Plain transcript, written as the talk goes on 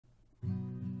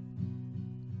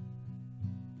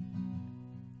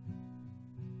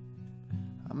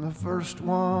I'm the first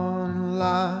one in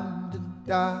line to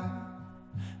die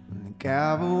when the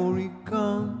cavalry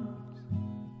comes.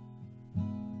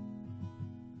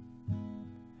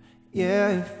 Yeah,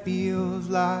 it feels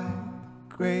like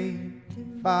the great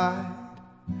divide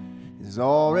has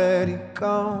already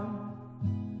come.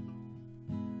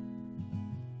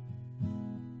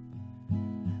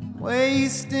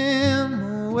 Wasting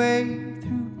my way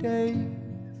through days,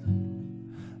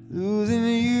 losing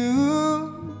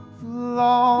you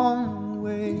along the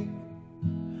way.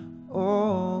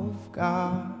 Oh, if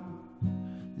God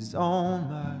is on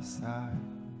my side,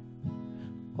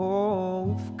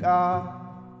 oh, if God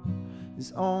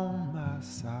is on my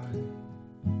side,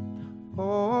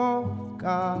 oh, if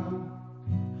God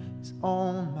is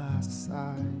on my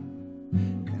side,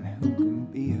 and who can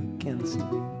be against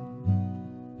me?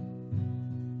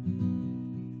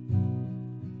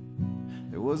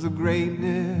 There was a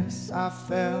greatness I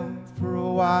felt for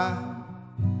a while,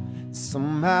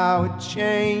 somehow it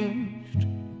changed.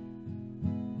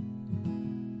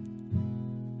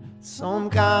 Some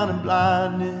kind of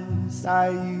blindness I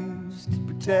used to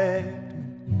protect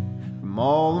me from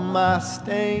all of my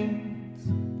stains.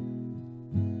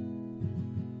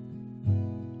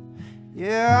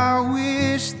 Yeah, I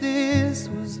wish this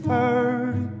was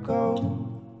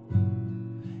vertigo.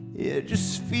 It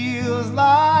just feels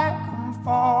like I'm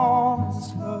falling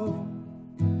slow.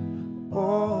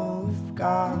 Oh, if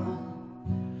God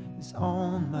is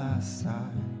on my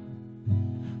side,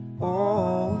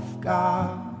 oh, if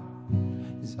God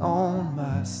is on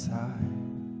my side,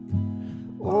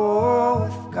 oh,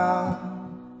 if God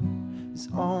is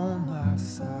on my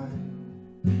side,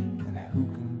 and who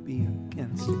can be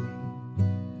against me?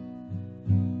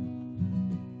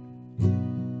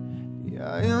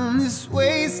 Yeah, in this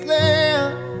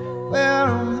wasteland where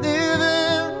I'm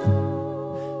living,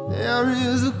 there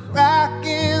is a crack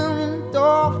in the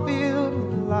door filled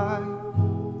with light,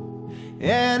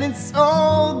 and it's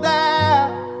all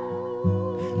that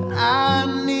I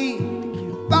need to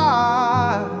get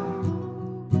by.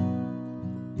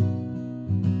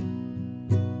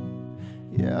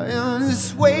 Yeah, in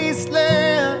this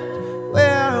wasteland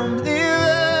where I'm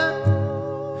living,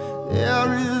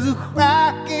 there is a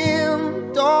crack in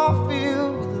the door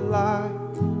filled with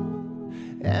light,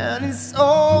 and it's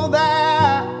all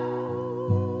that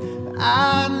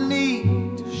I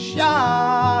need to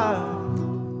shine.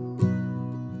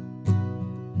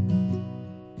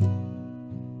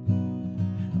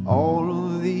 All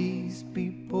of these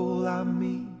people I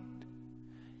meet,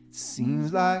 it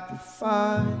seems like they're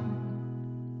fine.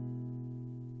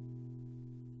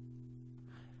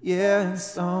 Yeah, in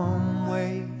some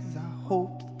ways I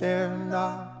hope that they're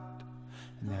not,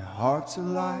 and their hearts are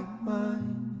like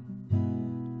mine.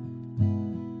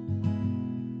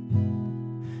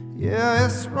 Yeah,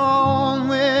 it's wrong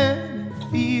when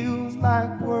it feels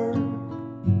like work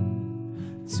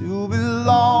to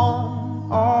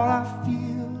belong. All I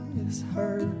feel is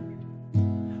hurt.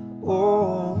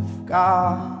 Oh, if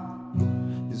God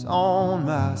is on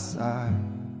my side,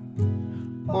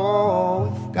 oh,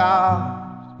 if God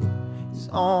is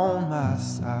on my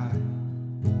side,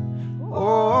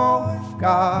 oh, if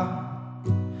God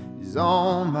is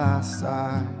on my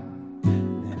side,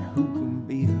 then who can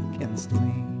be against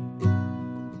me?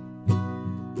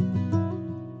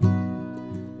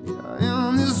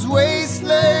 In this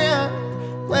wasteland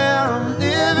where I'm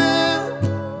living,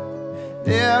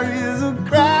 there is a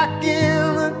crack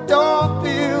in the door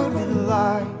filled with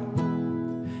light,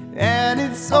 and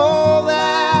it's all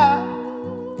that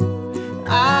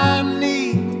I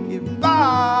need to get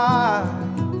by.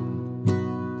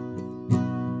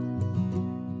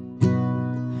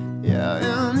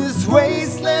 Yeah, in this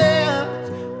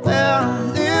wasteland where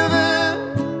I'm living,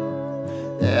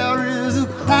 there is a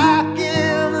crack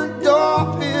in the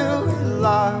door filled with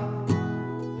light,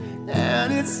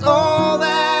 and it's all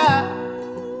that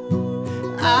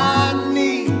I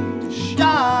need to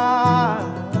shine.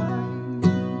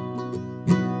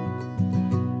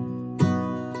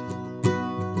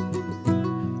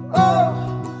 Oh,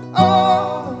 oh,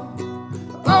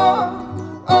 oh,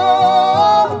 oh.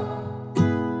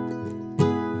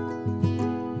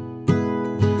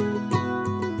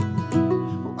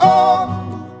 Oh,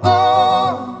 oh,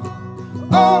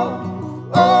 oh,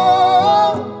 oh.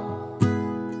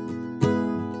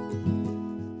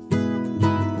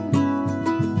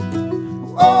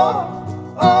 Oh,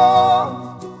 oh,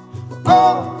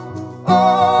 oh,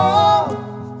 oh.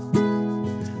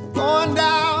 Going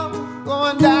down,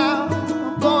 going down,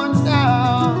 going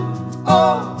down.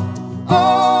 Oh,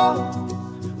 oh,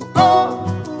 oh,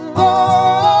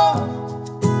 oh.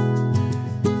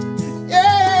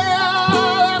 Yeah,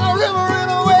 like a river in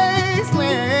a way.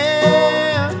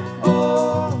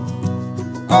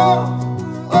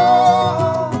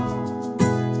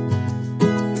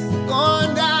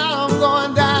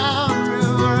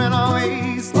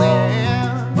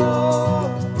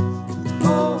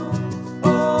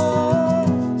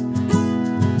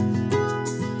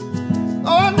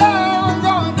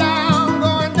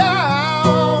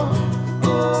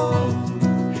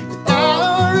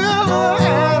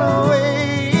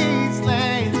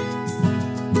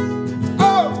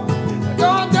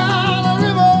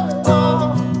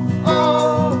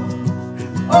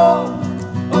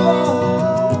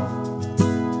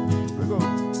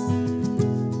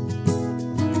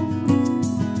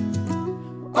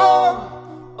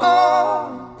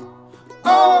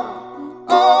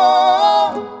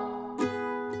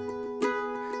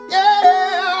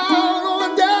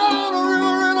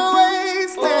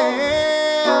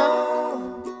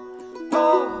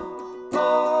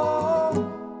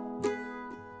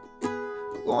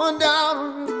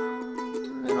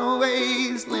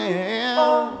 wasteland.